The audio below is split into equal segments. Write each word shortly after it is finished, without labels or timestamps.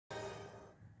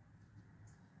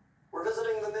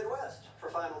Midwest for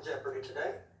Final Jeopardy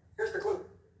today. Here's the clue.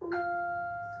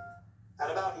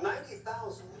 At about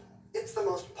 90,000, it's the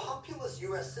most populous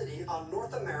U.S. city on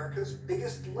North America's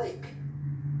biggest lake.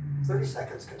 30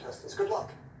 seconds, contestants. Good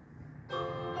luck.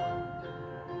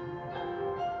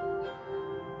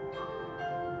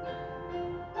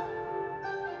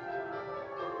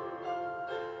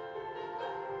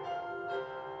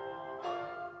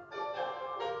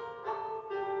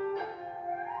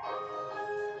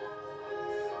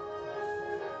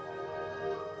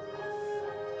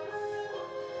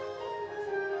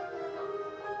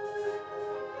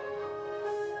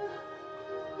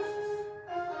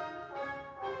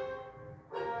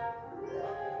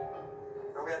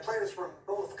 We had players from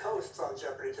both coasts on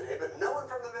Jeopardy today, but no one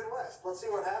from the Midwest. Let's see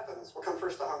what happens. We'll come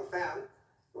first to Hung Fan,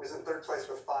 who was in third place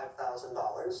with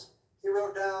 $5,000. He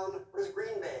wrote down, what is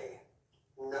Green Bay?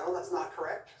 No, that's not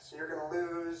correct. So you're going to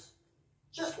lose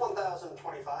just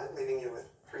 $1,025, leaving you with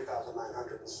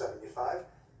 $3,975.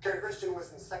 Carrie Christian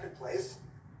was in second place.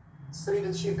 What city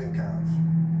did she think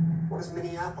of? What is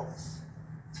Minneapolis?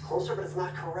 It's closer, but it's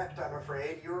not correct, I'm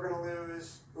afraid. You're going to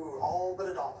lose, all but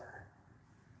 $1.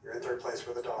 You're in third place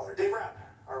with $1. Dave Rapp,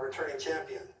 our returning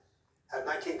champion, had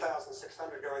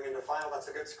 19,600 going into final. That's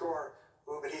a good score.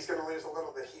 But he's going to lose a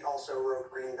little bit. He also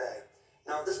wrote Green Bay.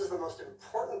 Now, this is the most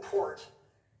important port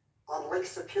on Lake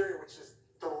Superior, which is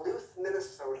Duluth,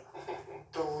 Minnesota.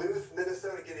 Duluth,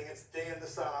 Minnesota, getting its day in the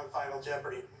sun on Final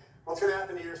Jeopardy. What's going to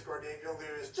happen to your score, Dave? You'll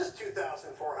lose just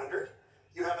 $2,400.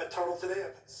 You have a total today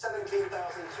of $17,200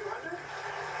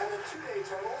 and a two-day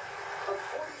total